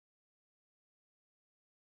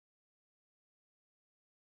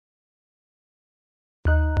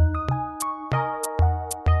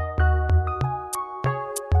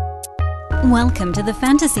Welcome to the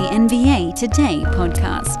Fantasy NBA Today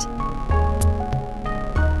podcast.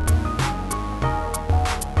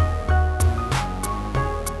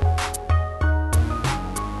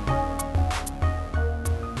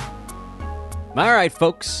 All right,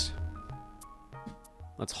 folks.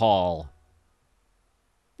 Let's haul.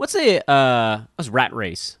 What's that was Rat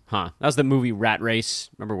Race, huh? That was the movie Rat Race.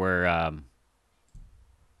 Remember where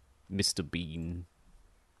Mr. Bean,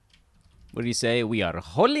 what did he say? We are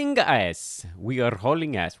hauling ass. We are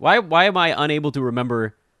hauling ass. Why am I unable to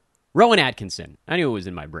remember Rowan Atkinson? I knew it was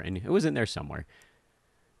in my brain. It was in there somewhere.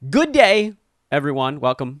 Good day, everyone.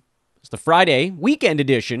 Welcome. It's the Friday weekend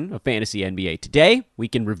edition of Fantasy NBA Today.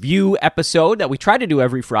 Weekend review episode that we try to do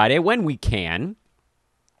every Friday when we can.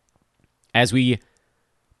 As we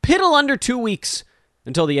piddle under 2 weeks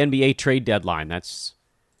until the NBA trade deadline. That's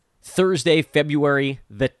Thursday, February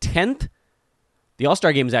the 10th. The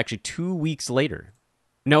All-Star game is actually 2 weeks later.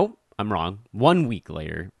 No, I'm wrong. 1 week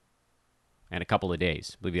later and a couple of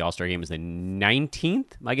days. I believe the All-Star game is the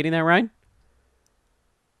 19th. Am I getting that right?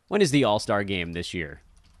 When is the All-Star game this year?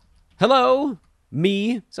 Hello?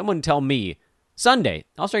 Me? Someone tell me. Sunday.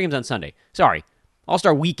 All-Star game's on Sunday. Sorry.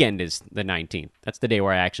 All-Star weekend is the 19th. That's the day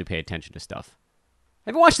where I actually pay attention to stuff.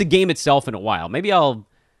 I haven't watched the game itself in a while. Maybe I'll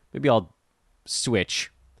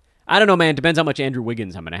switch. I don't know, man. Depends how much Andrew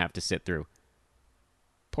Wiggins I'm going to have to sit through.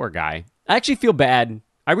 Poor guy. I actually feel bad.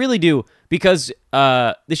 I really do. Because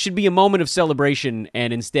this should be a moment of celebration,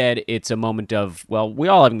 and instead it's a moment of, well, we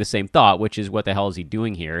all having the same thought, which is, what the hell is he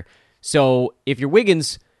doing here? So if you're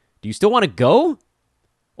Wiggins, do you still want to go?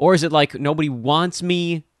 Or is it like, nobody wants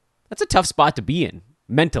me? That's a tough spot to be in,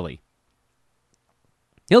 mentally.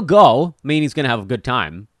 He'll go. I mean, he's going to have a good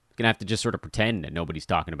time. He's going to have to just sort of pretend that nobody's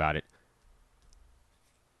talking about it.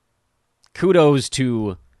 Kudos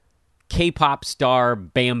to K-pop star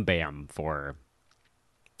Bam Bam for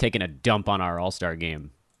taking a dump on our All-Star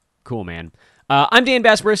game. Cool, man. I'm Dan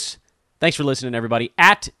Besbris. Thanks for listening, everybody.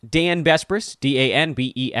 At Dan Besbris,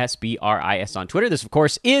 DanBesbris on Twitter. This, of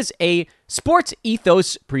course, is a Sports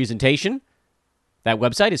Ethos presentation. That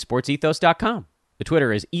website is sportsethos.com. The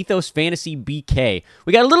Twitter is EthosFantasyBK.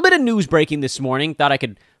 We got a little bit of news breaking this morning. Thought I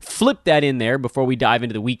could flip that in there before we dive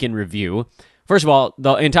into the weekend review. First of all,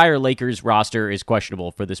 the entire Lakers roster is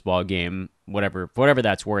questionable for this ball game, whatever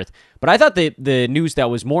that's worth. But I thought the news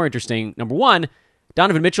that was more interesting, number one,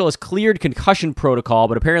 Donovan Mitchell has cleared concussion protocol,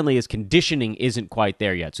 but apparently his conditioning isn't quite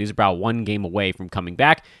there yet. So he's about one game away from coming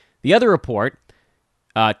back. The other report,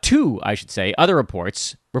 other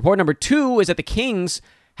reports. Report number 2 is that the Kings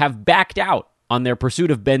have backed out on their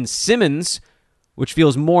pursuit of Ben Simmons, which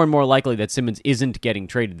feels more and more likely that Simmons isn't getting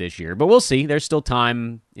traded this year. But we'll see. There's still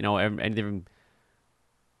time. You know, and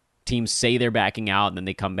teams say they're backing out, and then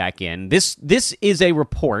they come back in. This is a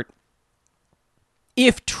report.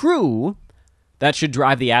 If true, that should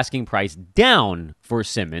drive the asking price down for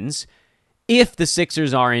Simmons if the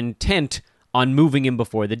Sixers are intent on moving him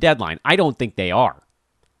before the deadline. I don't think they are.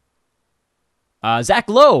 Zach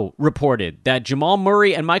Lowe reported that Jamal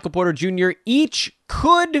Murray and Michael Porter Jr. each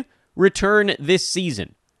could return this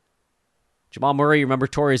season. Jamal Murray, remember,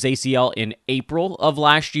 tore his ACL in April of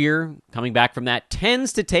last year. Coming back from that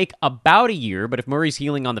tends to take about a year, but if Murray's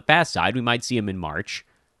healing on the fast side, we might see him in March.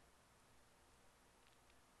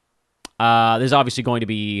 There's obviously going to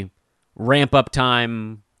be ramp-up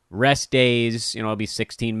time, rest days. You know, it'll be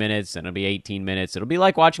 16 minutes, and it'll be 18 minutes. It'll be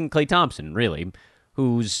like watching Klay Thompson, really,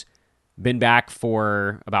 who's been back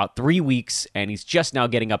for about 3 weeks, and he's just now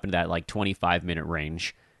getting up into that, 25-minute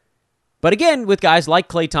range. But again, with guys like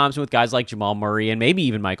Klay Thompson, with guys like Jamal Murray, and maybe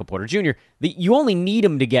even Michael Porter Jr., you only need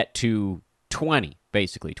them to get to 20,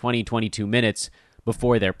 22 minutes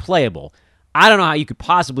before they're playable. I don't know how you could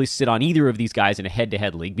possibly sit on either of these guys in a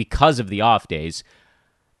head-to-head league because of the off days,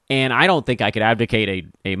 and I don't think I could advocate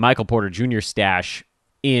a Michael Porter Jr. stash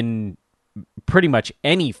in pretty much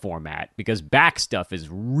any format because back stuff is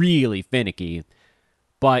really finicky.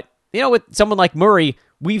 But, with someone like Murray,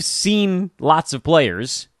 we've seen lots of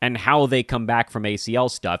players and how they come back from ACL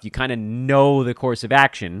stuff. You kind of know the course of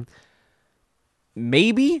action.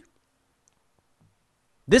 Maybe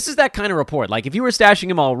this is that kind of report. Like, if you were stashing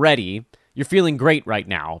him already, you're feeling great right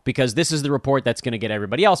now because this is the report that's going to get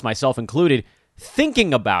everybody else, myself included,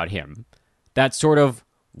 thinking about him that sort of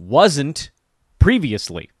wasn't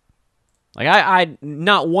previously. Like, I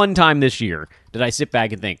not one time this year did I sit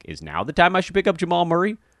back and think, is now the time I should pick up Jamal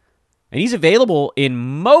Murray? And he's available in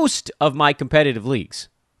most of my competitive leagues.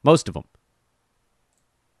 Most of them.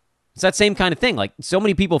 It's that same kind of thing. Like, so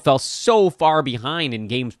many people fell so far behind in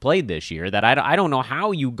games played this year that I don't know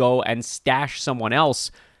how you go and stash someone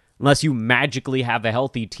else unless you magically have a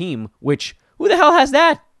healthy team, which, who the hell has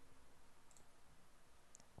that?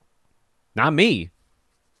 Not me.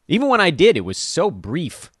 Even when I did, it was so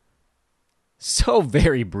brief. So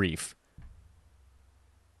very brief.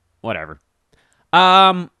 Whatever.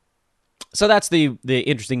 So that's the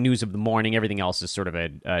interesting news of the morning. Everything else is sort of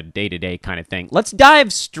a day-to-day kind of thing. Let's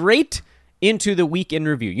dive straight into the week in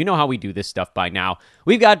review. You know how we do this stuff by now.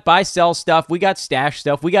 We've got buy-sell stuff. We got stash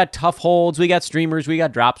stuff. We got tough holds. We got streamers. We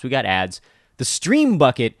got drops. We got ads. The stream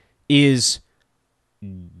bucket is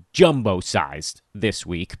jumbo-sized this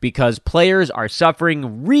week because players are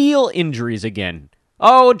suffering real injuries again.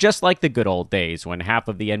 Oh, just like the good old days when half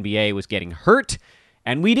of the NBA was getting hurt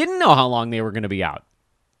and we didn't know how long they were going to be out.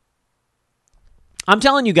 I'm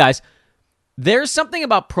telling you guys, there's something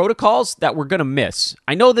about protocols that we're going to miss.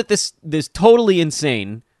 I know that this is totally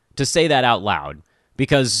insane to say that out loud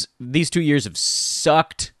because these 2 years have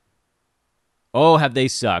sucked. Oh, have they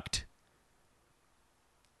sucked.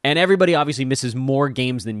 And everybody obviously misses more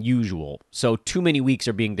games than usual. So too many weeks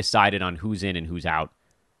are being decided on who's in and who's out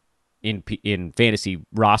in fantasy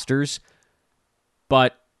rosters.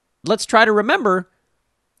 But let's try to remember,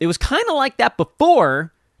 it was kind of like that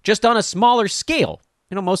before, just on a smaller scale.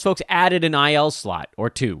 You know, most folks added an IL slot or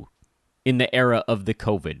two in the era of the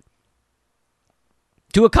COVID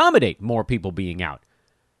to accommodate more people being out.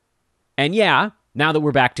 And yeah, now that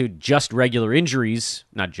we're back to just regular injuries,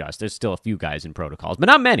 not just, there's still a few guys in protocols, but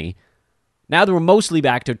not many. Now that we're mostly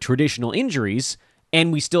back to traditional injuries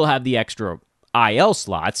and we still have the extra IL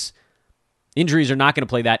slots, injuries are not going to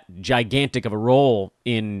play that gigantic of a role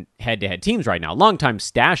in head-to-head teams right now. Long-time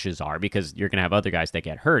stashes are because you're going to have other guys that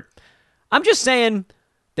get hurt. I'm just saying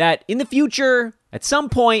that in the future, at some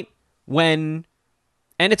point when,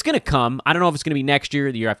 and it's going to come, I don't know if it's going to be next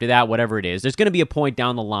year, the year after that, whatever it is, there's going to be a point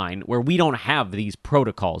down the line where we don't have these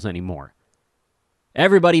protocols anymore.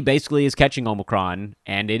 Everybody basically is catching Omicron,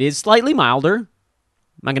 and it is slightly milder. I'm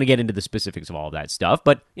not going to get into the specifics of all of that stuff,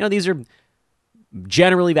 but you know, these are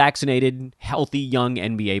generally vaccinated, healthy, young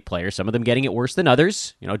NBA players. Some of them getting it worse than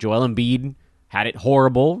others. You know, Joel Embiid had it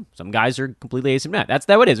horrible. Some guys are completely asymptomatic. That's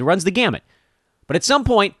what it is. It runs the gamut. But at some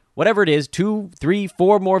point, whatever it is, 2, 3,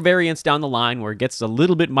 4 more variants down the line where it gets a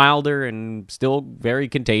little bit milder and still very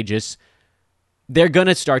contagious, they're going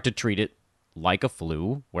to start to treat it like a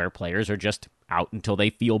flu where players are just out until they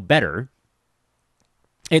feel better.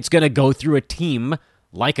 It's going to go through a team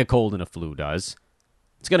like a cold and a flu does.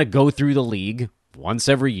 It's going to go through the league once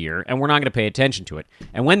every year, and we're not going to pay attention to it.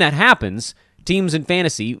 And when that happens, teams in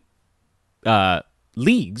fantasy,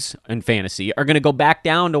 leagues in fantasy, are going to go back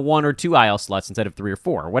down to 1 or 2 IL slots instead of 3 or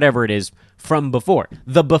 4, whatever it is from before,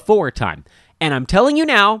 the before time. And I'm telling you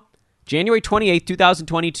now, January 28th,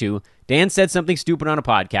 2022, Dan said something stupid on a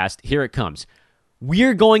podcast. Here it comes.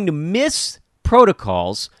 We're going to miss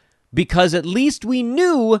protocols because at least we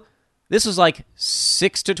knew this was like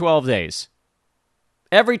 6 to 12 days.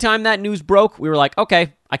 Every time that news broke, we were like,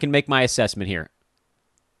 okay, I can make my assessment here.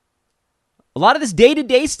 A lot of this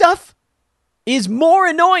day-to-day stuff is more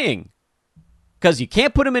annoying because you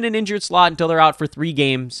can't put them in an injured slot until they're out for 3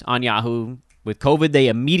 games on Yahoo. With COVID, they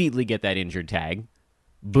immediately get that injured tag.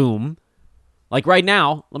 Boom. Like right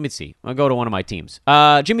now, let me see. I'll go to one of my teams.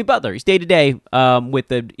 Jimmy Butler, he's day-to-day with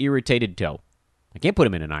the irritated toe. I can't put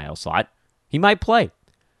him in an IL slot. He might play.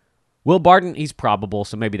 Will Barton, he's probable,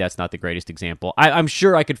 so maybe that's not the greatest example. I'm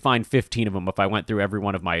sure I could find 15 of them if I went through every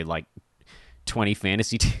one of my, 20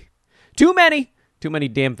 fantasy teams. Too many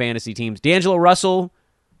damn fantasy teams. D'Angelo Russell,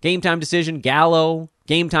 game time decision. Gallo,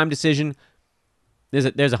 game time decision. There's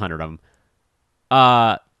 100 of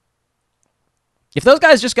them. If those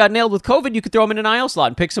guys just got nailed with COVID, you could throw them in an IL slot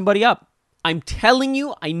and pick somebody up. I'm telling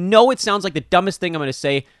you, I know it sounds like the dumbest thing I'm going to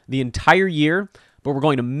say the entire year, but we're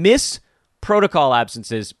going to miss protocol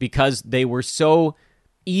absences because they were so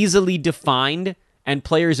easily defined and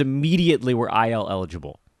players immediately were IL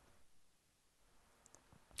eligible.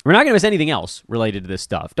 We're not going to miss anything else related to this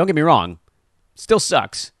stuff. Don't get me wrong. Still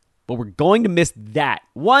sucks. But we're going to miss that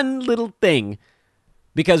one little thing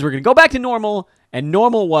because we're going to go back to normal, and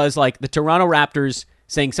normal was like the Toronto Raptors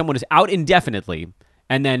saying someone is out indefinitely,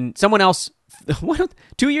 and then someone else,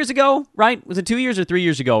 2 years ago, right? Was it 2 years or 3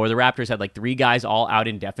 years ago where the Raptors had 3 guys all out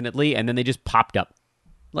indefinitely, and then they just popped up.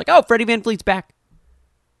 Like, oh, Freddie VanVleet's back.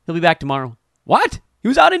 He'll be back tomorrow. What? He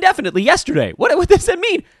was out indefinitely yesterday. What does that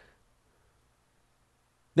mean?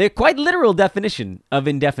 The quite literal definition of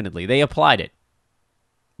indefinitely. They applied it.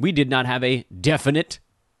 We did not have a definite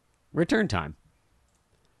return time.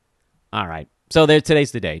 All right. So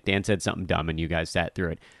today's the day. Dan said something dumb, and you guys sat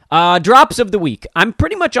through it. Drops of the week. I'm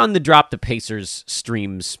pretty much on the drop the Pacers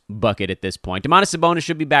streams bucket at this point. Domantas Sabonis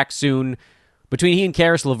should be back soon. Between he and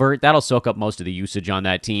Karis LeVert, that'll soak up most of the usage on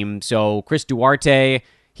that team. So Chris Duarte,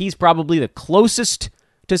 he's probably the closest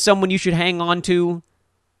to someone you should hang on to?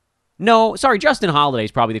 No, sorry, Justin Holiday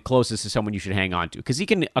is probably the closest to someone you should hang on to because he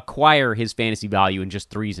can acquire his fantasy value in just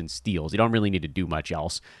threes and steals. You don't really need to do much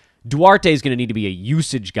else. Duarte is going to need to be a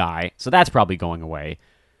usage guy, so that's probably going away.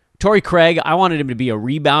 Torrey Craig, I wanted him to be a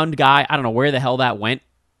rebound guy. I don't know where the hell that went.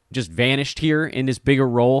 Just vanished here in this bigger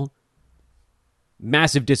role.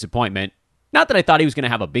 Massive disappointment. Not that I thought he was going to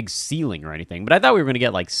have a big ceiling or anything, but I thought we were going to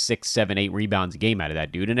get like 6, 7, 8 rebounds a game out of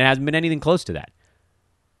that dude, and it hasn't been anything close to that.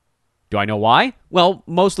 Do I know why? Well,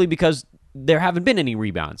 mostly because there haven't been any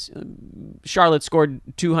rebounds. Charlotte scored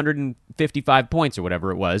 255 points or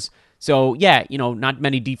whatever it was. So, yeah, not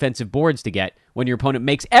many defensive boards to get when your opponent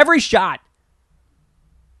makes every shot.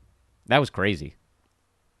 That was crazy.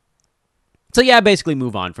 So, yeah, basically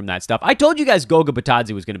move on from that stuff. I told you guys Goga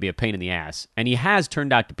Batadze was going to be a pain in the ass, and he has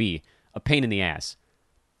turned out to be a pain in the ass.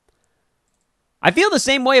 I feel the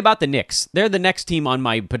same way about the Knicks. They're the next team on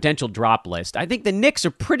my potential drop list. I think the Knicks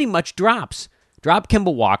are pretty much drops. Drop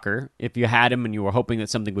Kemba Walker if you had him and you were hoping that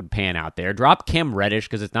something would pan out there. Drop Cam Reddish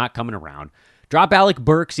because it's not coming around. Drop Alec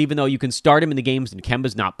Burks even though you can start him in the games and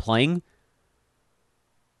Kemba's not playing.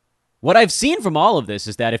 What I've seen from all of this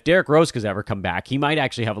is that if Derrick Rose has ever come back, he might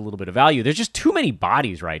actually have a little bit of value. There's just too many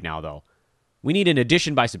bodies right now, though. We need an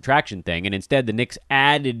addition by subtraction thing, and instead the Knicks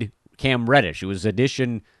added Cam Reddish. It was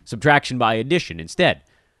addition, subtraction by addition instead.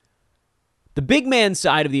 The big man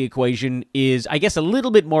side of the equation is, I guess, a little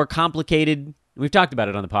bit more complicated. We've talked about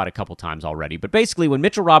it on the pod a couple times already, but basically when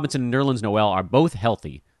Mitchell Robinson and Nerlens Noel are both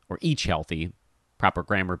healthy, or each healthy, proper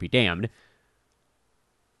grammar be damned,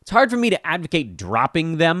 it's hard for me to advocate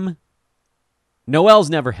dropping them. Noel's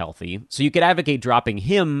never healthy, so you could advocate dropping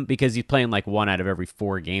him because he's playing like 1 out of every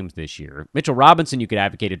 4 games this year. Mitchell Robinson, you could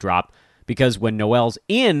advocate a drop because when Noel's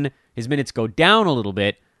in, his minutes go down a little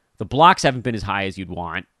bit, the blocks haven't been as high as you'd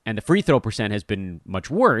want, and the free throw percent has been much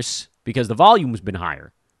worse because the volume's been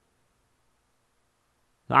higher.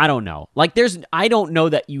 I don't know. I don't know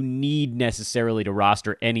that you need necessarily to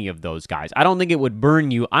roster any of those guys. I don't think it would burn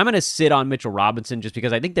you. I'm going to sit on Mitchell Robinson just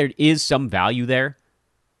because I think there is some value there.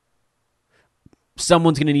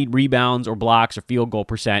 Someone's going to need rebounds or blocks or field goal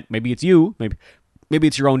percent. Maybe it's you. Maybe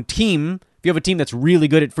it's your own team. If you have a team that's really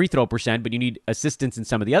good at free throw percent, but you need assistance in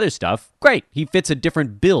some of the other stuff, great. He fits a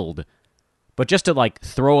different build. But just to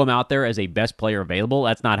throw him out there as a best player available,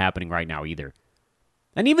 that's not happening right now either.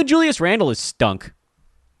 And even Julius Randle is stunk.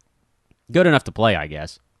 Good enough to play, I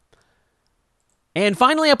guess. And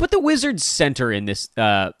finally, I put the Wizards center in this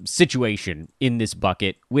situation, in this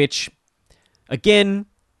bucket, which, again,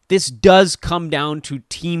 this does come down to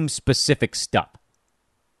team-specific stuff.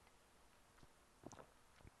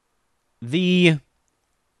 The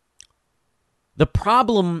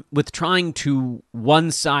problem with trying to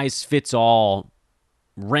one-size-fits-all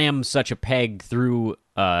ram such a peg through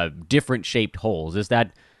different shaped holes is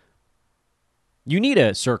that you need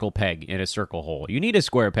a circle peg in a circle hole. You need a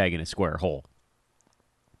square peg in a square hole.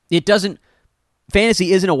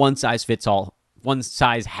 Fantasy isn't a one-size-fits-all,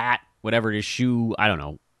 one-size hat, whatever it is, shoe, I don't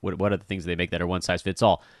know. What are the things they make that are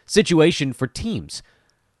one-size-fits-all? Situation for teams.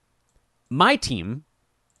 My team,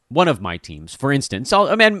 one of my teams, for instance,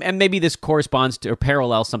 and maybe this corresponds to or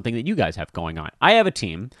parallels something that you guys have going on. I have a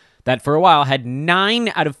team that for a while had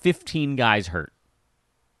 9 out of 15 guys hurt.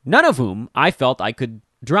 None of whom I felt I could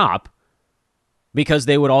drop because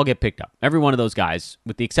they would all get picked up. Every one of those guys,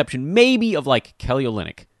 with the exception maybe of Kelly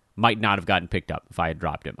Olynyk, might not have gotten picked up if I had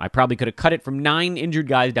dropped him. I probably could have cut it from 9 injured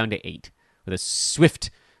guys down to 8 with a swift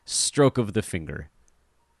stroke of the finger.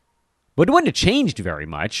 But it wouldn't have changed very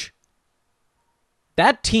much.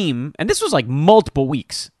 That team, and this was multiple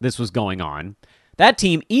weeks this was going on, that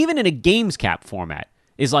team, even in a games cap format,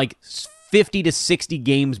 is 50 to 60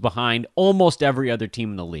 games behind almost every other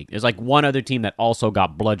team in the league. There's one other team that also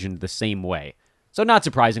got bludgeoned the same way. So not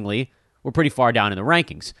surprisingly, we're pretty far down in the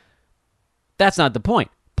rankings. That's not the point.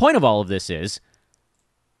 Point of all of this is,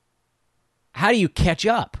 how do you catch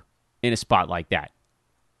up in a spot like that?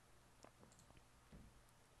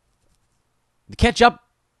 You catch up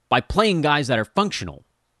by playing guys that are functional,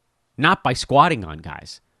 not by squatting on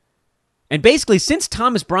guys. And basically, since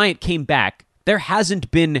Thomas Bryant came back, there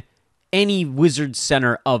hasn't been any Wizards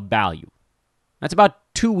center of value. That's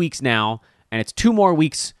about 2 weeks now, and it's 2 more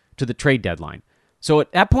weeks to the trade deadline. So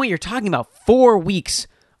at that point, you're talking about 4 weeks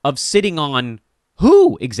of sitting on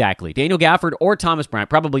who exactly? Daniel Gafford or Thomas Bryant?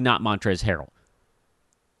 Probably not Montrezl Harrell.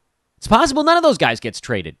 It's possible none of those guys gets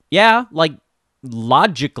traded. Yeah,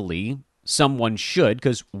 logically, someone should,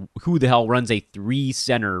 because who the hell runs a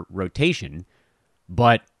 3-center rotation?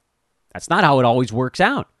 But that's not how it always works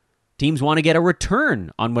out. Teams want to get a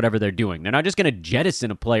return on whatever they're doing. They're not just going to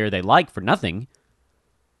jettison a player they like for nothing.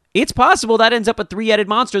 it's possible that ends up a three-headed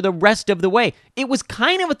monster the rest of the way. It was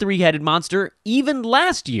kind of a three-headed monster even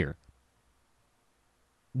last year.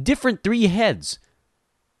 Different three heads,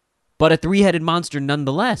 but a three-headed monster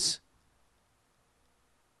nonetheless.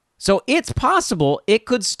 So it's possible it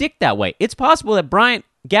could stick that way. It's possible that Bryant,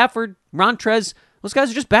 Gafford, Montrez, those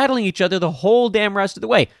guys are just battling each other the whole damn rest of the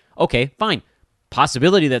way. Okay, fine.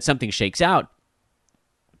 Possibility that something shakes out.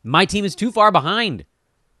 My team is too far behind.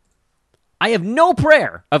 I have no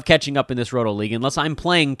prayer of catching up in this Roto League unless I'm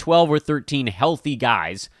playing 12 or 13 healthy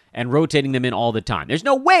guys and rotating them in all the time. There's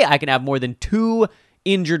no way I can have more than 2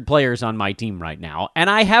 injured players on my team right now, and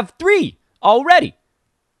I have 3 already.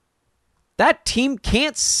 That team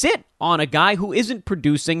can't sit on a guy who isn't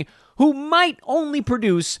producing, who might only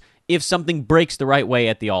produce if something breaks the right way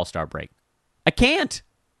at the All-Star break. I can't.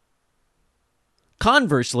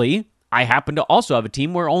 Conversely, I happen to also have a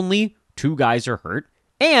team where only 2 guys are hurt,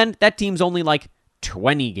 and that team's only like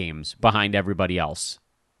 20 games behind everybody else,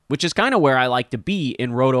 which is kind of where I like to be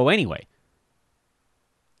in Roto anyway.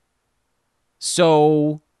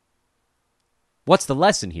 So, what's the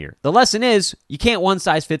lesson here? The lesson is you can't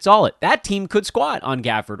one-size-fits-all it. That team could squat on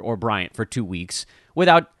Gafford or Bryant for 2 weeks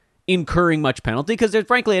without incurring much penalty because there's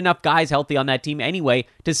frankly enough guys healthy on that team anyway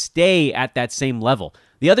to stay at that same level.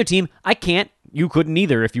 The other team, I can't. You couldn't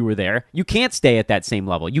either if you were there. You can't stay at that same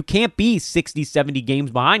level. You can't be 60, 70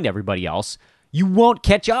 games behind everybody else. You won't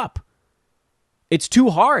catch up. It's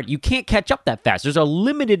too hard. You can't catch up that fast. There's a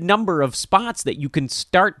limited number of spots that you can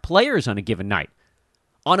start players on a given night.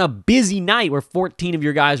 On a busy night where 14 of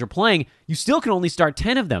your guys are playing, you still can only start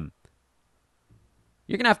 10 of them.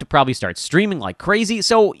 You're going to have to probably start streaming like crazy,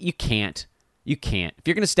 so you can't. You can't. If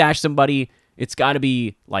you're going to stash somebody, it's got to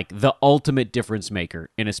be like the ultimate difference maker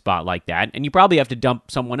in a spot like that, and you probably have to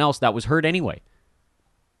dump someone else that was hurt anyway.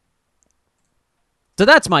 So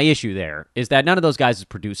that's my issue there, is that none of those guys is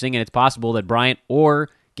producing, and it's possible that Bryant or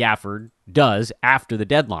Gafford does after the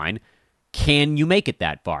deadline. Can you make it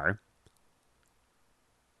that far?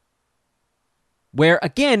 Where,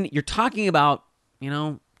 again, you're talking about,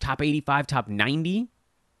 top 85, top 90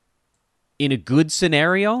 in a good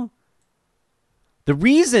scenario. The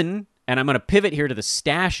reason, and I'm going to pivot here to the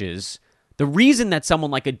stashes, the reason that someone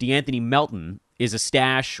like a DeAnthony Melton is a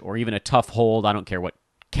stash or even a tough hold, I don't care what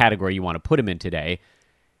category you want to put him in today,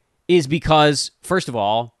 is because, first of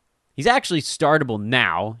all, he's actually startable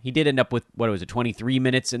now. He did end up with, 23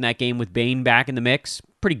 minutes in that game with Bane back in the mix.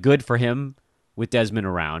 Pretty good for him with Desmond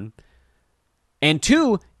around. And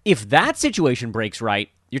 2, if that situation breaks right,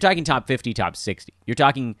 you're talking top 50, top 60. You're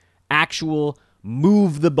talking actual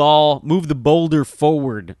move the boulder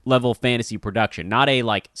forward level fantasy production, not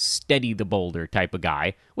a steady the boulder type of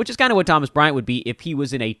guy, which is kind of what Thomas Bryant would be if he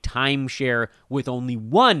was in a timeshare with only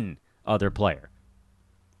one other player.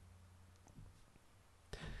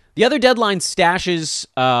 The other deadline stashes,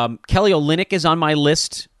 Kelly Olynyk is on my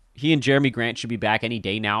list. He and Jeremy Grant should be back any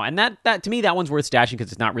day now, and that to me, that one's worth stashing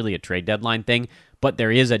because it's not really a trade deadline thing, but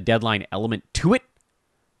there is a deadline element to it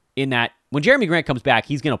in that when Jeremy Grant comes back,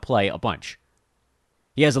 he's going to play a bunch.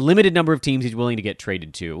 He has a limited number of teams he's willing to get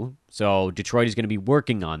traded to, so Detroit is going to be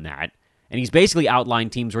working on that, and he's basically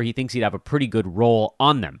outlined teams where he thinks he'd have a pretty good role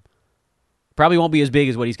on them. Probably won't be as big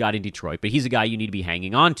as what he's got in Detroit, but he's a guy you need to be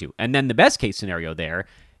hanging on to. And then the best case scenario there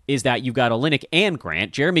is that you've got Olynyk and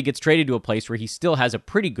Grant. Jeremy gets traded to a place where he still has a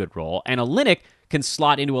pretty good role, and Olynyk can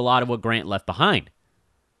slot into a lot of what Grant left behind.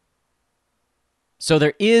 So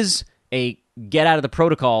there is a get out of the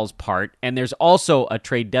protocols part, and there's also a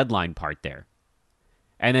trade deadline part there.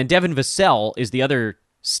 And then Devin Vassell is the other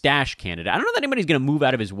stash candidate. I don't know that anybody's going to move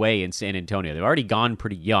out of his way in San Antonio. They've already gone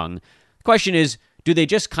pretty young. The question is, do they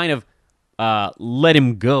just kind of let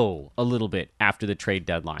him go a little bit after the trade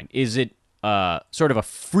deadline? Is it sort of a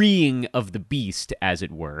freeing of the beast, as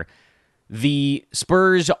it were? The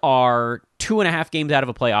Spurs are 2.5 games out of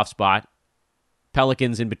a playoff spot.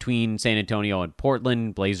 Pelicans in between San Antonio and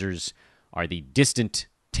Portland. Blazers are the distant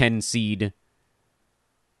 10 seed.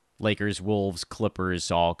 Lakers, Wolves,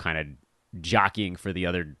 Clippers all kind of jockeying for the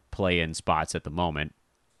other play-in spots at the moment.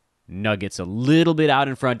 Nuggets a little bit out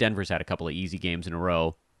in front. Denver's had a couple of easy games in a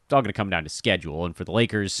row. It's all going to come down to schedule. And for the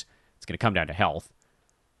Lakers, it's going to come down to health.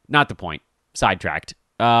 Not the point. Sidetracked.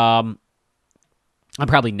 I'm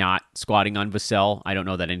probably not squatting on Vassell. I don't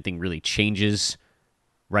know that anything really changes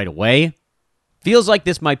right away. Feels like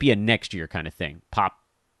this might be a next year kind of thing. Pop,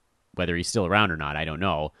 whether he's still around or not, I don't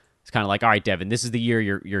know. It's kind of like, all right, Devin, this is the year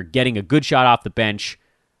you're getting a good shot off the bench.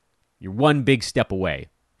 You're one big step away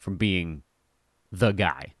from being the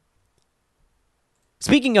guy.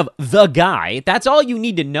 Speaking of the guy, that's all you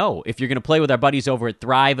need to know if you're going to play with our buddies over at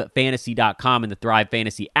ThriveFantasy.com and the Thrive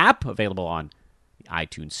Fantasy app, available on the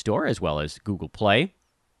iTunes Store as well as Google Play,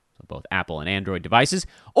 so both Apple and Android devices,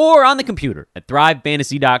 or on the computer at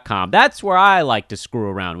thrivefantasy.com. That's where I like to screw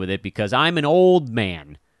around with it because I'm an old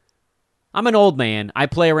man. I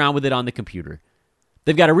play around with it on the computer.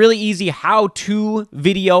 They've got a really easy how-to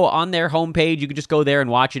video on their homepage. You can just go there and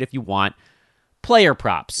watch it if you want. Player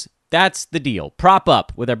props. That's the deal. Prop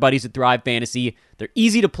up with our buddies at Thrive Fantasy. They're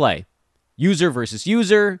easy to play. User versus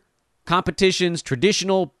user, competitions,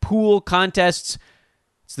 traditional pool contests.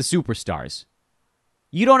 It's the superstars.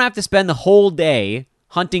 You don't have to spend the whole day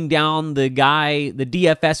hunting down the guy, the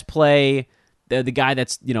DFS play, the guy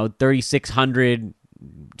that's, 3,600,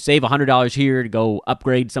 save $100 here to go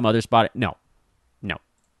upgrade some other spot. No.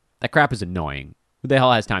 That crap is annoying. Who the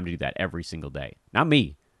hell has time to do that every single day? Not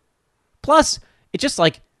me. Plus, it's just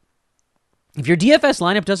like, if your DFS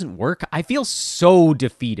lineup doesn't work, I feel so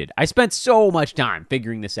defeated. I spent so much time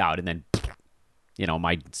figuring this out, and then,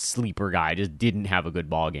 my sleeper guy just didn't have a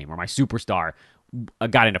good ball game, or my superstar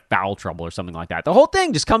got into foul trouble or something like that. The whole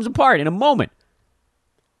thing just comes apart in a moment.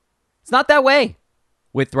 It's not that way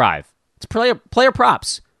with Thrive. It's player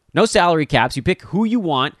props. No salary caps. You pick who you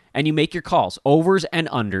want, and you make your calls. Overs and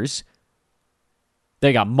unders.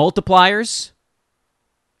 They got multipliers.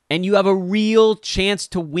 And you have a real chance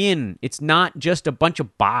to win. It's not just a bunch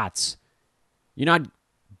of bots. You're not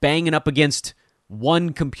banging up against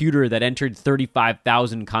one computer that entered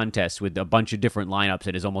 35,000 contests with a bunch of different lineups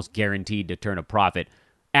that is almost guaranteed to turn a profit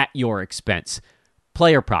at your expense.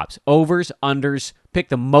 Player props. Overs, unders. Pick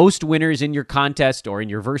the most winners in your contest or in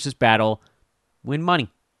your versus battle. Win money.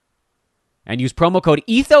 And use promo code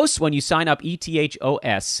ETHOS when you sign up,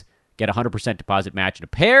 ETHOS. Get a 100% deposit match and a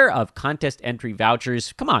pair of contest entry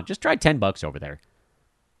vouchers. Come on, just try $10 over there.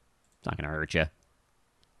 It's not going to hurt you.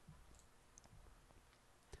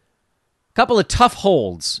 Couple of tough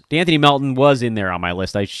holds. D'Anthony Melton was in there on my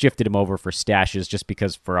list. I shifted him over for stashes just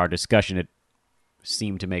because for our discussion it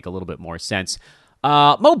seemed to make a little bit more sense.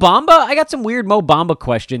 Mo Bamba, I got some weird Mo Bamba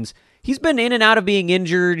questions. He's been in and out of being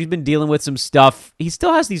injured. He's been dealing with some stuff. He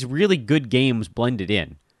still has these really good games blended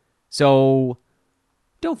in. So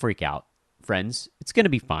don't freak out, friends. It's going to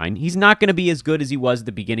be fine. He's not going to be as good as he was at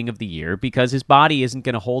the beginning of the year because his body isn't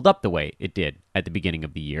going to hold up the way it did at the beginning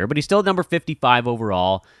of the year. But he's still number 55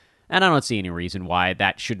 overall, and I don't see any reason why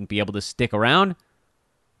that shouldn't be able to stick around.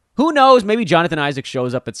 Who knows? Maybe Jonathan Isaac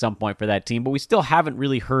shows up at some point for that team, but we still haven't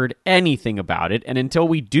really heard anything about it. And until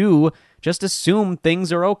we do, just assume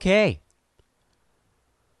things are okay.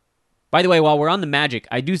 By the way, while we're on the Magic,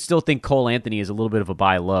 I do still think Cole Anthony is a little bit of a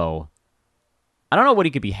buy low. I don't know what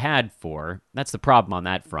he could be had for. That's the problem on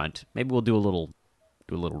that front. Maybe we'll do a little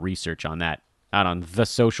research on that out on the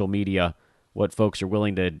social media, what folks are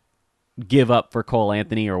willing to give up for Cole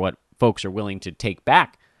Anthony or what folks are willing to take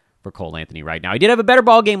back for Cole Anthony right now. He did have a better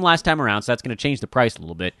ball game last time around, so that's going to change the price a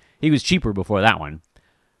little bit. He was cheaper before that one.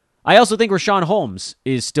 I also think Richaun Holmes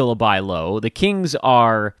is still a buy low. The Kings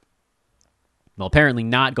are, well, apparently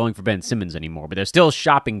not going for Ben Simmons anymore, but they're still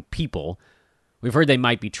shopping people. We've heard they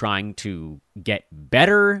might be trying to get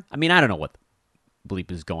better. I mean, I don't know what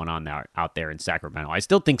bleep is going on out there in Sacramento. I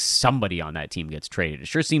still think somebody on that team gets traded. It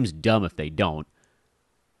sure seems dumb if they don't.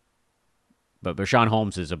 But Richaun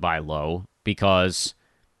Holmes is a buy low because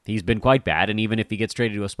he's been quite bad, and even if he gets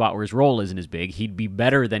traded to a spot where his role isn't as big, he'd be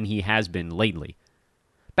better than he has been lately.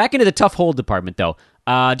 Back into the tough hold department, though.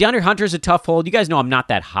 DeAndre Hunter's a tough hold. You guys know I'm not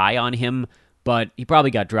that high on him, but he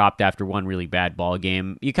probably got dropped after one really bad ball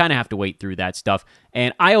game. You kind of have to wait through that stuff.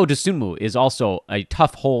 And Ayo Dosunmu is also a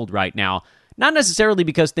tough hold right now. Not necessarily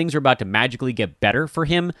because things are about to magically get better for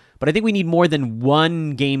him, but I think we need more than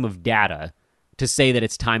one game of data to say that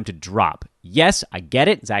it's time to drop. Yes, I get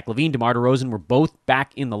it. Zach LaVine, DeMar DeRozan were both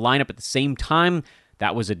back in the lineup at the same time.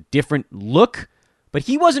 That was a different look, but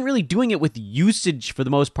he wasn't really doing it with usage for the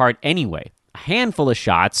most part anyway. A handful of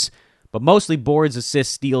shots, but mostly boards,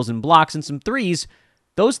 assists, steals, and blocks, and some threes.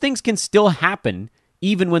 Those things can still happen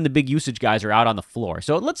even when the big usage guys are out on the floor.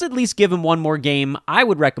 So let's at least give him one more game. I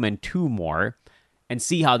would recommend two more and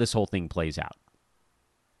see how this whole thing plays out.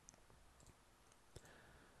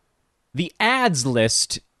 The ads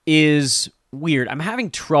list is weird. I'm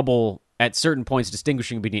having trouble at certain points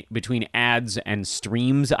distinguishing between ads and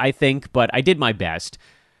streams, I think, but I did my best.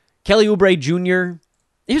 Kelly Oubre Jr.,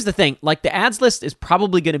 here's the thing. Like, the ads list is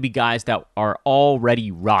probably going to be guys that are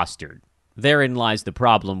already rostered. Therein lies the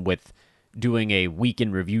problem with doing a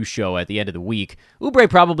week-in review show at the end of the week. Oubre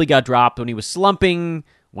probably got dropped when he was slumping,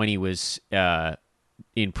 when he was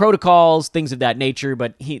in protocols, things of that nature,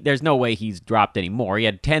 but there's no way he's dropped anymore. He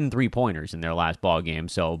had 10 3-pointers in their last ball game,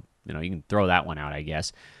 so you can throw that one out, I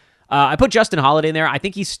guess. I put Justin Holiday in there. I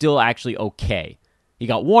think he's still actually okay. He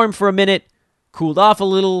got warm for a minute, cooled off a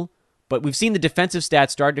little, but we've seen the defensive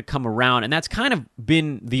stats start to come around, and that's kind of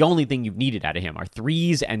been the only thing you've needed out of him, are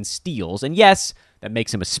threes and steals. And yes, that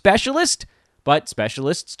makes him a specialist, but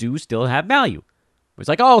specialists do still have value. It's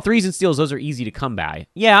like, oh, threes and steals, those are easy to come by.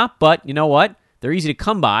 Yeah, but you know what? They're easy to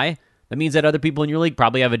come by. That means that other people in your league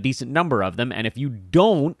probably have a decent number of them, and if you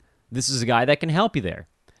don't, this is a guy that can help you there.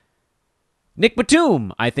 Nick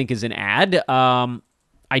Batum, I think, is an ad.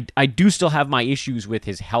 I do still have my issues with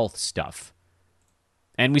his health stuff.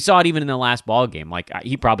 And we saw it even in the last ball game. Like,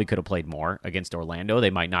 he probably could have played more against Orlando. They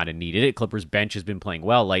might not have needed it. Clippers bench has been playing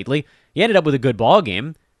well lately. He ended up with a good ball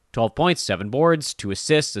game. 12 points, 7 boards, 2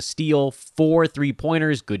 assists, a steal, 4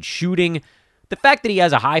 3-pointers, good shooting. The fact that he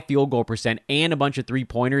has a high field goal percent and a bunch of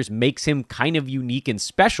 3-pointers makes him kind of unique and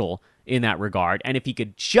special in that regard. And if he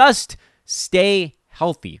could just stay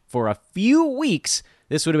healthy for a few weeks,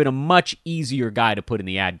 this would have been a much easier guy to put in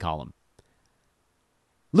the ad column.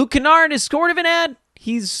 Luke Kennard is sort of an ad.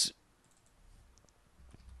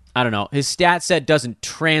 I don't know, his stat set doesn't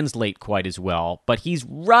translate quite as well, but he's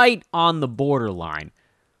right on the borderline.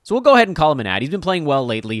 So we'll go ahead and call him an ad. He's been playing well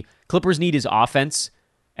lately. Clippers need his offense,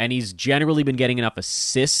 and he's generally been getting enough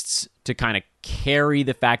assists to kind of carry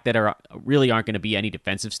the fact that there really aren't going to be any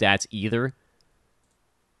defensive stats either.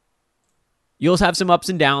 You'll have some ups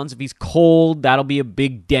and downs. If he's cold, that'll be a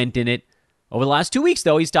big dent in it. Over the last 2 weeks,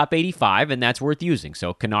 though, he's top 85, and that's worth using.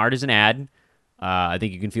 So Kennard is an ad. I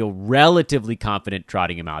think you can feel relatively confident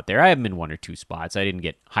trotting him out there. I have him in 1 or 2 spots. I didn't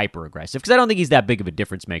get hyper-aggressive because I don't think he's that big of a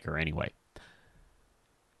difference maker anyway.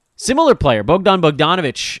 Similar player, Bogdan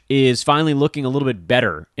Bogdanovic, is finally looking a little bit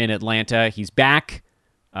better in Atlanta. He's back.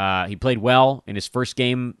 He played well in his first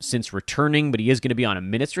game since returning, but he is going to be on a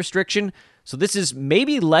minutes restriction. So this is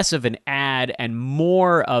maybe less of an ad and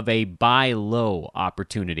more of a buy low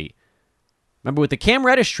opportunity. Remember, with the Cam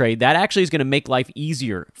Reddish trade, that actually is going to make life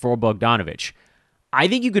easier for Bogdanovic. I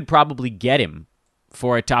think you could probably get him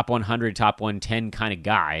for a top 100, top 110 kind of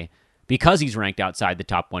guy because he's ranked outside the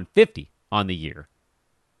top 150 on the year.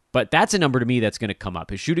 But that's a number to me that's going to come up.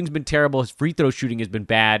 His shooting's been terrible. His free throw shooting has been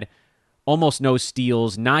bad. Almost no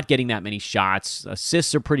steals, not getting that many shots.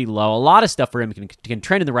 Assists are pretty low. A lot of stuff for him can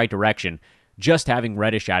trend in the right direction just having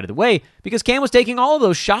Reddish out of the way because Cam was taking all of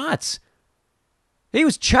those shots. He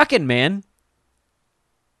was chucking, man.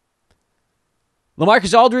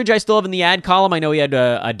 LaMarcus Aldridge, I still have in the ad column. I know he had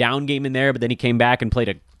a down game in there, but then he came back and played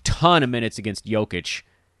a ton of minutes against Jokic.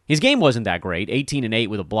 His game wasn't that great, 18-8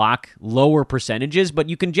 with a block, lower percentages, but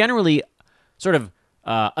you can generally sort of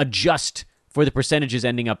adjust for the percentages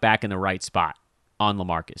ending up back in the right spot on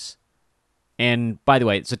LaMarcus. And by the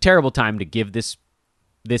way, it's a terrible time to give this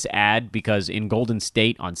ad because in Golden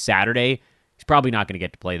State on Saturday, he's probably not going to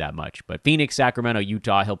get to play that much. But Phoenix, Sacramento,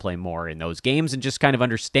 Utah, he'll play more in those games and just kind of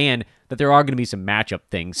understand that there are going to be some matchup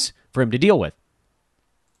things for him to deal with.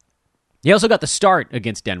 He also got the start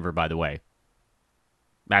against Denver, by the way.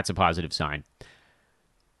 That's a positive sign.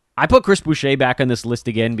 I put Chris Boucher back on this list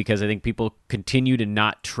again because I think people continue to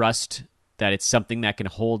not trust that it's something that can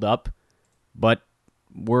hold up. But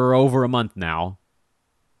we're over a month now.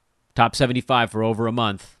 Top 75 for over a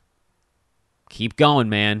month. Keep going,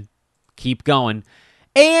 man. Keep going.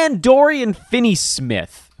 And Dorian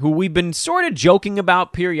Finney-Smith, who we've been sort of joking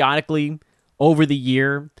about periodically over the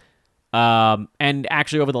year. And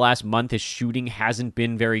actually over the last month, his shooting hasn't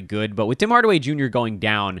been very good. But with Tim Hardaway Jr. going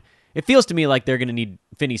down, it feels to me like they're going to need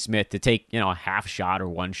Finney-Smith to take, a half shot or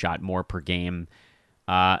 1 shot more per game.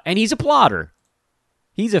 And he's a plotter.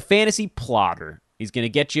 He's a fantasy plotter. He's going to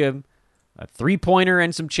get you a 3-pointer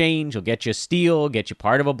and some change. He'll get you a steal, get you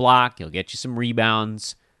part of a block. He'll get you some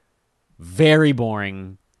rebounds. Very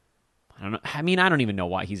boring. I don't even know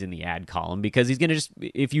why he's in the ad column because he's going to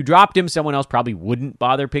if you dropped him, someone else probably wouldn't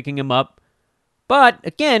bother picking him up. But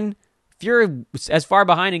again, if you're as far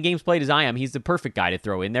behind in games played as I am, he's the perfect guy to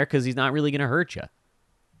throw in there because he's not really going to hurt you.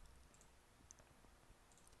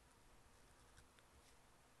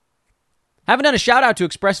 Haven't done a shout out to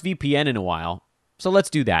ExpressVPN in a while, so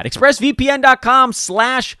let's do that.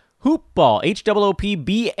 ExpressVPN.com/hoopball, HOOPBALL.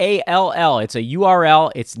 It's a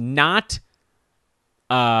URL. It's not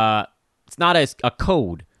a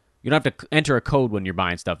code. You don't have to enter a code when you're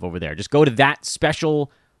buying stuff over there. Just go to that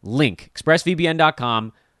special link,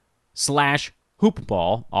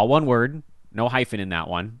 expressvpn.com/hoopball, all one word, no hyphen in that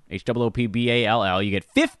one, HOOPBALL. You get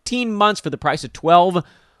 15 months for the price of 12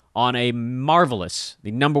 on a marvelous,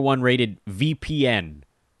 the number 1 rated VPN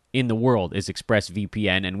in the world is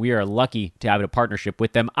ExpressVPN, and we are lucky to have a partnership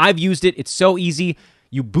with them. I've used it. It's so easy.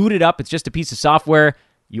 You boot it up. It's just a piece of software.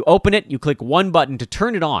 You open it. You click one button to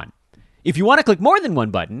turn it on. If you want to click more than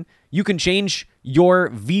one button, you can change your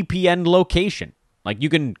VPN location. Like, you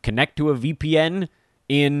can connect to a VPN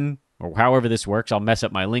in, or however this works, I'll mess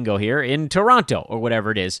up my lingo here, in Toronto or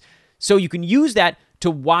whatever it is. So you can use that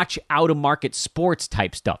to watch out-of-market sports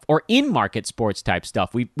type stuff or in-market sports type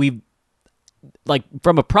stuff. We've like,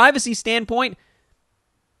 from a privacy standpoint,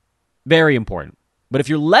 very important. But if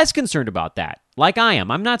you're less concerned about that, like I am,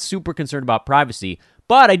 I'm not super concerned about privacy,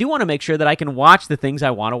 but I do want to make sure that I can watch the things I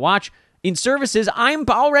want to watch in services I'm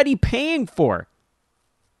already paying for.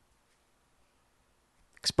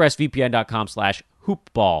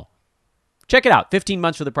 ExpressVPN.com/hoopball. Check it out. 15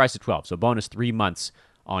 months for the price of 12, so bonus 3 months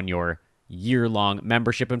on your year-long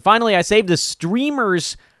membership. And finally, I saved the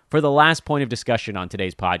streamers for the last point of discussion on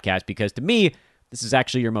today's podcast because, to me, this is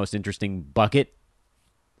actually your most interesting bucket.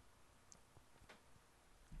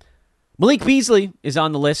 Malik Beasley is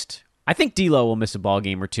on the list. I think D'Lo will miss a ball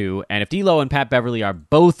game or two, and if D'Lo and Pat Beverly are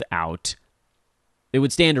both out, it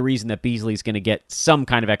would stand to reason that Beasley's going to get some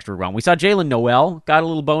kind of extra run. We saw Jalen Noel got a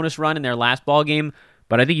little bonus run in their last ball game,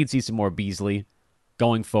 but I think you'd see some more Beasley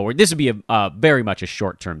going forward. This would be very much a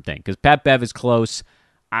short-term thing because Pat Bev is close.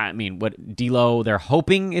 I mean, what D'Lo, they're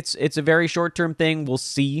hoping it's a very short-term thing. We'll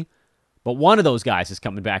see. But one of those guys is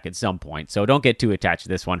coming back at some point, so don't get too attached to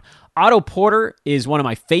this one. Otto Porter is one of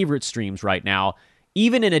my favorite streams right now.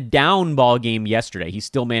 Even in a down ball game yesterday, he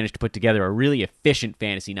still managed to put together a really efficient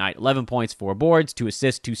fantasy night. 11 points, 4 boards, 2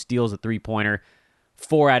 assists, 2 steals, a three-pointer,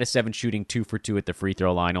 4 out of 7 shooting, 2 for 2 at the free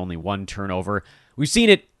throw line, only 1 turnover. We've seen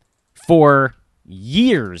it for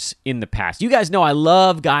years in the past. You guys know I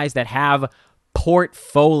love guys that have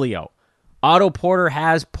portfolio. Otto Porter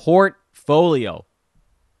has portfolio.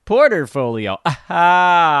 Porterfolio.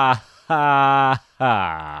 Ah, ha,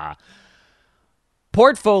 ha.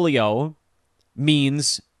 Portfolio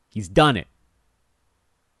means he's done it.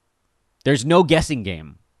 There's no guessing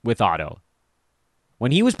game with Otto.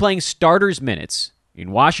 When he was playing starters minutes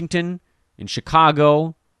in Washington, in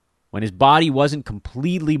Chicago, when his body wasn't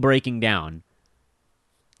completely breaking down,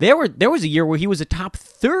 there was a year where he was a top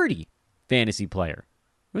 30 fantasy player.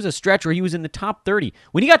 There was a stretch where he was in the top 30.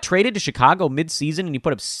 When he got traded to Chicago mid-season and he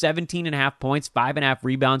put up 17.5 points, 5.5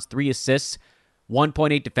 rebounds, 3 assists,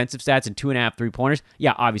 1.8 defensive stats, and 2.5 three-pointers,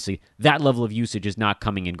 yeah, obviously, that level of usage is not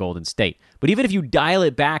coming in Golden State. But even if you dial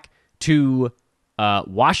it back to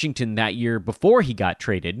Washington that year before he got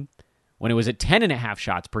traded, when it was at 10.5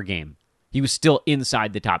 shots per game, he was still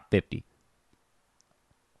inside the top 50.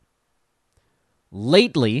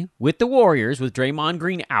 Lately, with the Warriors, with Draymond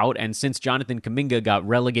Green out, and since Jonathan Kuminga got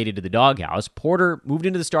relegated to the doghouse, Porter moved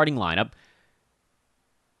into the starting lineup.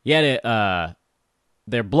 He had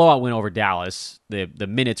their blowout win over Dallas. The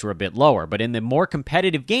minutes were a bit lower, but in the more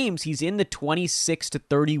competitive games, he's in the 26 to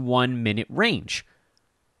 31 minute range,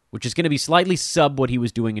 which is going to be slightly sub what he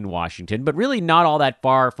was doing in Washington, but really not all that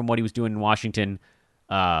far from what he was doing in Washington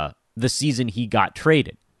the season he got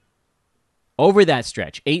traded. Over that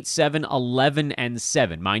stretch, 8, 7, 11, and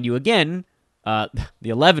 7. Mind you, again, the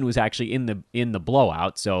 11 was actually in the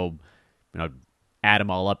blowout, so add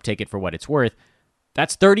them all up, take it for what it's worth.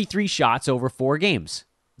 That's 33 shots over 4 games.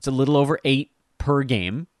 It's a little over 8 per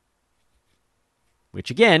game,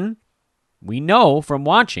 which, again, we know from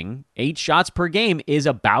watching, 8 shots per game is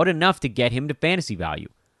about enough to get him to fantasy value.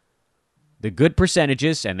 The good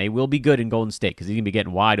percentages, and they will be good in Golden State because he's going to be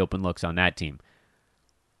getting wide open looks on that team.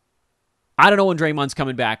 I don't know when Draymond's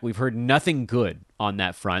coming back. We've heard nothing good on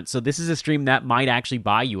that front. So this is a stream that might actually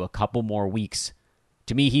buy you a couple more weeks.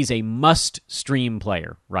 To me, he's a must-stream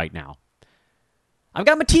player right now. I've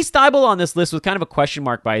got Matisse Thybulle on this list with kind of a question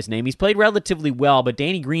mark by his name. He's played relatively well, but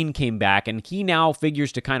Danny Green came back, and he now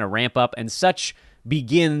figures to kind of ramp up, and such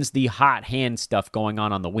begins the hot hand stuff going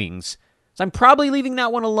on the wings. So I'm probably leaving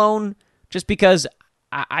that one alone just because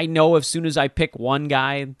I know as soon as I pick one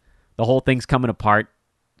guy, the whole thing's coming apart.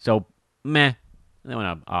 So, meh. That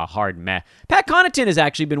one a hard meh. Pat Connaughton has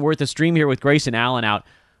actually been worth a stream here with Grayson Allen out.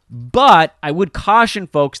 But I would caution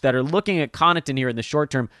folks that are looking at Connaughton here in the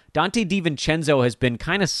short term. Dante DiVincenzo has been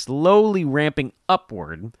kind of slowly ramping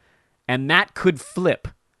upward, and that could flip.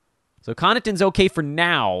 So Connaughton's okay for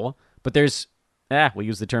now, but there's, we'll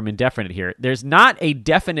use the term indefinite here. There's not a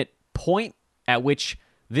definite point at which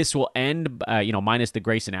this will end, minus the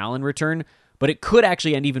Grayson Allen return, but it could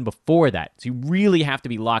actually end even before that. So you really have to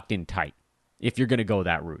be locked in tight if you're going to go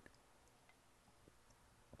that route.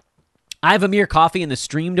 I have Amir Coffey in the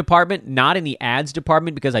stream department, not in the ads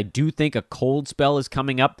department, because I do think a cold spell is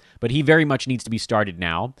coming up, but he very much needs to be started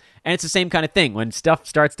now. And it's the same kind of thing. When stuff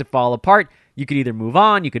starts to fall apart, you could either move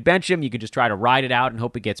on, you could bench him, you could just try to ride it out and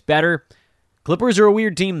hope it gets better. Clippers are a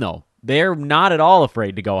weird team, though. They're not at all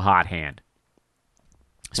afraid to go hot hand.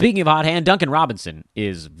 Speaking of hot hand, Duncan Robinson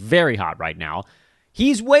is very hot right now.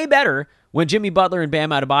 He's way better when Jimmy Butler and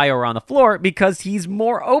Bam Adebayo are on the floor because he's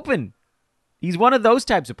more open. He's one of those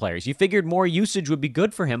types of players. You figured more usage would be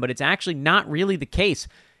good for him, but it's actually not really the case.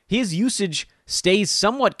 His usage stays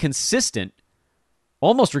somewhat consistent,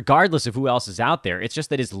 almost regardless of who else is out there. It's just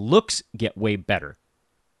that his looks get way better.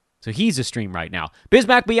 So he's a stream right now.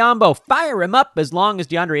 Bismack Biyombo, fire him up as long as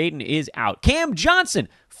DeAndre Ayton is out. Cam Johnson,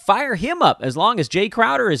 fire him up as long as Jay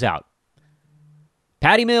Crowder is out.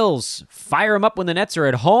 Patty Mills, fire him up when the Nets are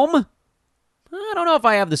at home. I don't know if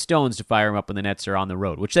I have the stones to fire him up when the Nets are on the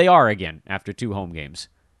road, which they are again after 2 home games.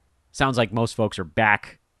 Sounds like most folks are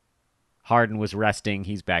back. Harden was resting.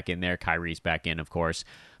 He's back in there. Kyrie's back in, of course.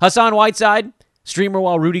 Hassan Whiteside, streamer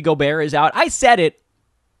while Rudy Gobert is out. I said it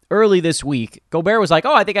early this week. Gobert was like,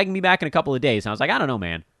 I think I can be back in a couple of days. And I was like, I don't know,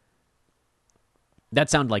 man. That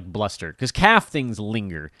sounded like bluster because calf things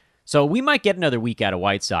linger. So we might get another week out of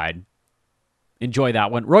Whiteside. Enjoy that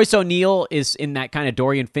one. Royce O'Neal is in that kind of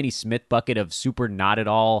Dorian Finney-Smith bucket of super not at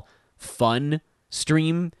all fun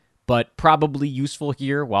stream, but probably useful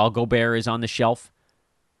here while Gobert is on the shelf.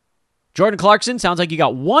 Jordan Clarkson, sounds like you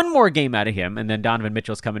got one more game out of him, and then Donovan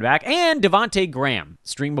Mitchell's coming back. And Devontae Graham,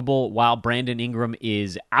 streamable while Brandon Ingram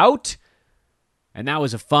is out. And that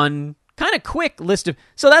was a fun, kind of quick list of...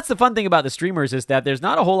 So that's the fun thing about the streamers is that there's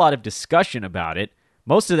not a whole lot of discussion about it.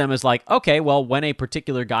 Most of them is like, okay, well, when a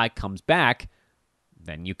particular guy comes back,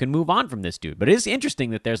 then you can move on from this dude. But it is interesting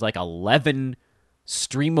that there's like 11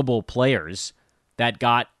 streamable players that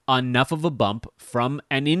got enough of a bump from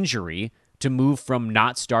an injury to move from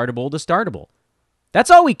not startable to startable. That's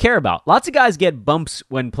all we care about. Lots of guys get bumps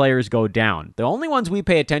when players go down. The only ones we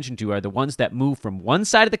pay attention to are the ones that move from one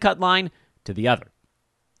side of the cut line to the other.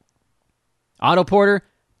 Otto Porter,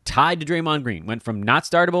 tied to Draymond Green, went from not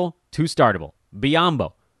startable to startable.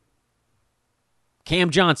 Biyombo, Cam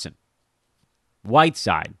Johnson,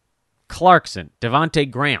 Whiteside, Clarkson, Devontae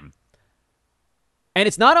Graham. And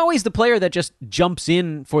it's not always the player that just jumps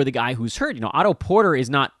in for the guy who's hurt. Otto Porter is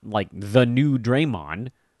not like the new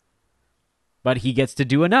Draymond, but he gets to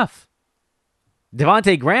do enough.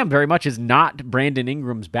 Devontae Graham very much is not Brandon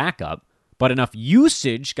Ingram's backup, but enough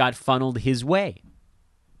usage got funneled his way.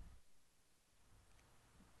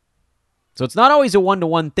 So it's not always a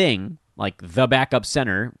one-to-one thing, like the backup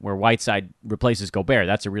center where Whiteside replaces Gobert.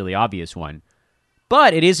 That's a really obvious one.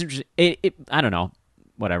 But it is, I don't know,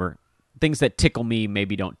 whatever. Things that tickle me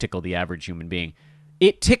maybe don't tickle the average human being.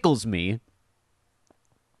 It tickles me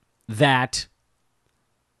that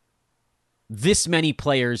this many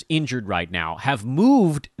players injured right now have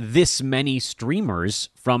moved this many streamers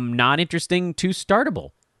from not interesting to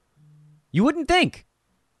startable. You wouldn't think.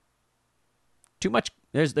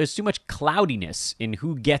 There's too much cloudiness in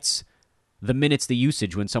who gets the minutes, the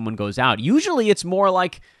usage when someone goes out. Usually it's more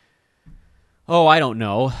like, I don't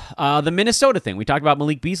know, the Minnesota thing. We talked about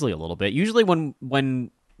Malik Beasley a little bit. Usually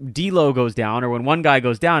when D'Lo goes down or when one guy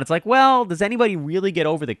goes down, it's like, well, does anybody really get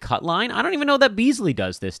over the cut line? I don't even know that Beasley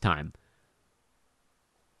does this time.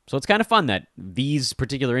 So it's kind of fun that these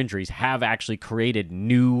particular injuries have actually created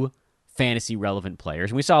new fantasy-relevant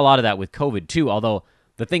players. And we saw a lot of that with COVID, too, although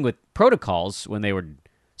the thing with protocols, when they were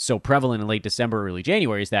so prevalent in late December, early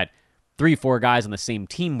January, is that 3-4 guys on the same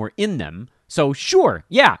team were in them. So sure,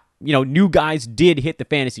 yeah, new guys did hit the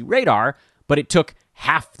fantasy radar, but it took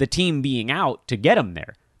half the team being out to get them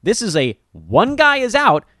there. This is one guy is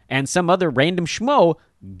out, and some other random schmo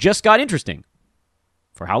just got interesting.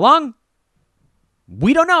 For how long?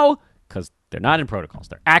 We don't know, because they're not in protocols.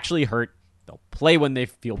 They're actually hurt. They'll play when they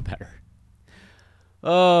feel better.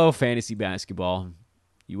 Oh, fantasy basketball.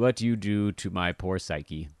 What do you do to my poor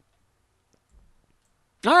psyche?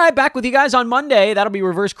 All right, back with you guys on Monday. That'll be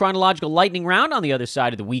reverse chronological lightning round on the other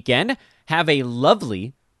side of the weekend. Have a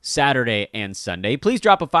lovely Saturday and Sunday. Please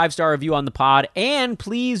drop a 5-star review on the pod, and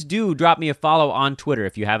please do drop me a follow on Twitter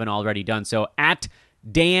if you haven't already done so, at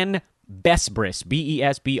Dan Besbris,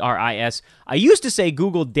 Besbris. I used to say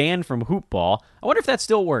Google Dan from Hoopball. I wonder if that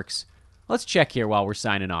still works. Let's check here while we're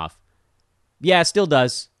signing off. Yeah, it still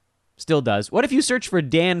does. Still does. What if you search for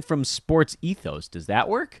Dan from Sports Ethos? Does that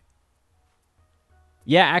work?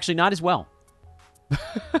 Yeah, actually not as well.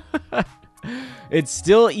 It's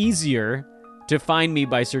still easier to find me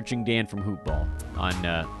by searching Dan from Hoopball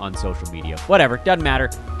on social media. Whatever, doesn't matter.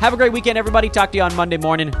 Have a great weekend, everybody. Talk to you on Monday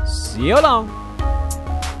morning. See you along.